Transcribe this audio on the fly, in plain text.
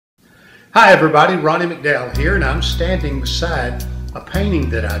Hi everybody, Ronnie McDowell here, and I'm standing beside a painting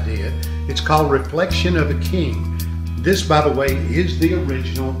that I did. It's called Reflection of a King. This, by the way, is the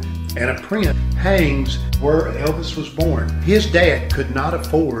original, and a print hangs where Elvis was born. His dad could not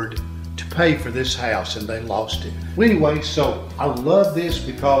afford to pay for this house and they lost it. Well, anyway, so I love this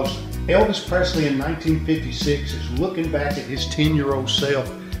because Elvis Presley in 1956 is looking back at his 10-year-old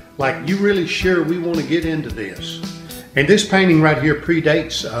self like, you really sure we want to get into this? And this painting right here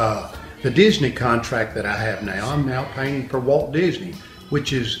predates the Disney contract that I have now. I'm now painting for Walt Disney,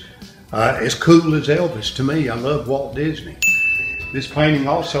 which is as cool as Elvis to me. I love Walt Disney. This painting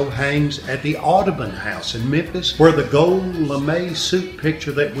also hangs at the Audubon House in Memphis, where the gold lame suit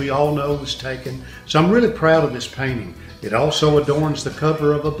picture that we all know was taken. So I'm really proud of this painting. It also adorns the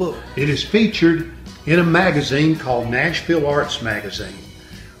cover of a book. It is featured in a magazine called Nashville Arts Magazine.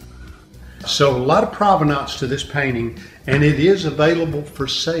 So a lot of provenance to this painting, and it is available for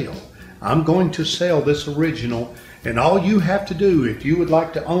sale. I'm going to sell this original, and all you have to do if you would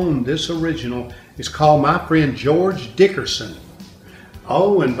like to own this original is call my friend George Dickerson.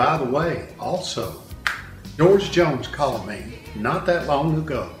 Oh, and by the way, also, George Jones called me not that long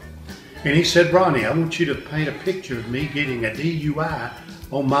ago, and he said, Ronnie, I want you to paint a picture of me getting a DUI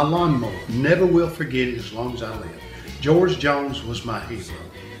on my lawnmower. Never will forget it as long as I live. George Jones was my hero.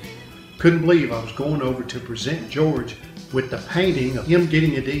 Couldn't believe I was going over to present George with the painting of him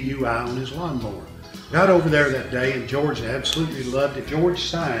getting a DUI on his lawnmower. Got over there that day and George absolutely loved it. George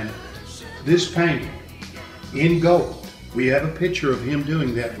signed this painting in gold. We have a picture of him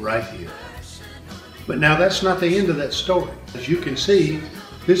doing that right here. But now that's not the end of that story. As you can see,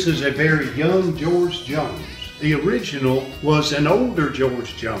 this is a very young George Jones. The original was an older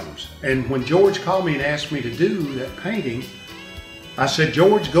George Jones. And when George called me and asked me to do that painting, I said,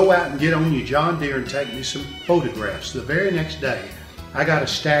 George, go out and get on your John Deere and take me some photographs. The very next day, I got a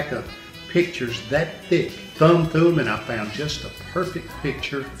stack of pictures that thick, thumbed through them, and I found just the perfect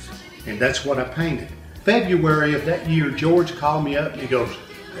picture, and that's what I painted. February of that year, George called me up and he goes,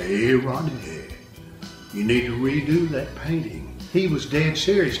 hey, Ronnie, you need to redo that painting. He was dead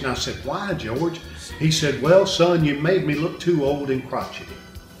serious, and I said, why, George? He said, well, son, you made me look too old and crotchety.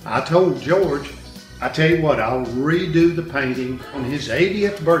 I told George, I tell you what, I'll redo the painting. On his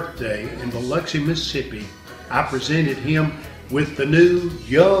 80th birthday in Biloxi, Mississippi, I presented him with the new,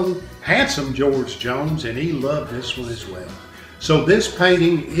 young, handsome George Jones, and he loved this one as well. So this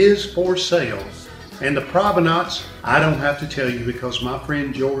painting is for sale, and the provenance, I don't have to tell you because my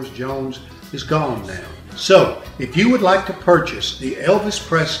friend George Jones is gone now. So, if you would like to purchase the Elvis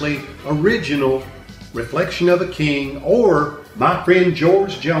Presley original Reflection of a King or my friend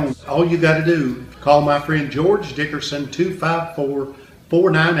George Jones, all you got to do, call my friend George Dickerson,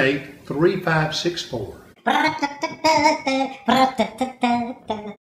 254-498-3564.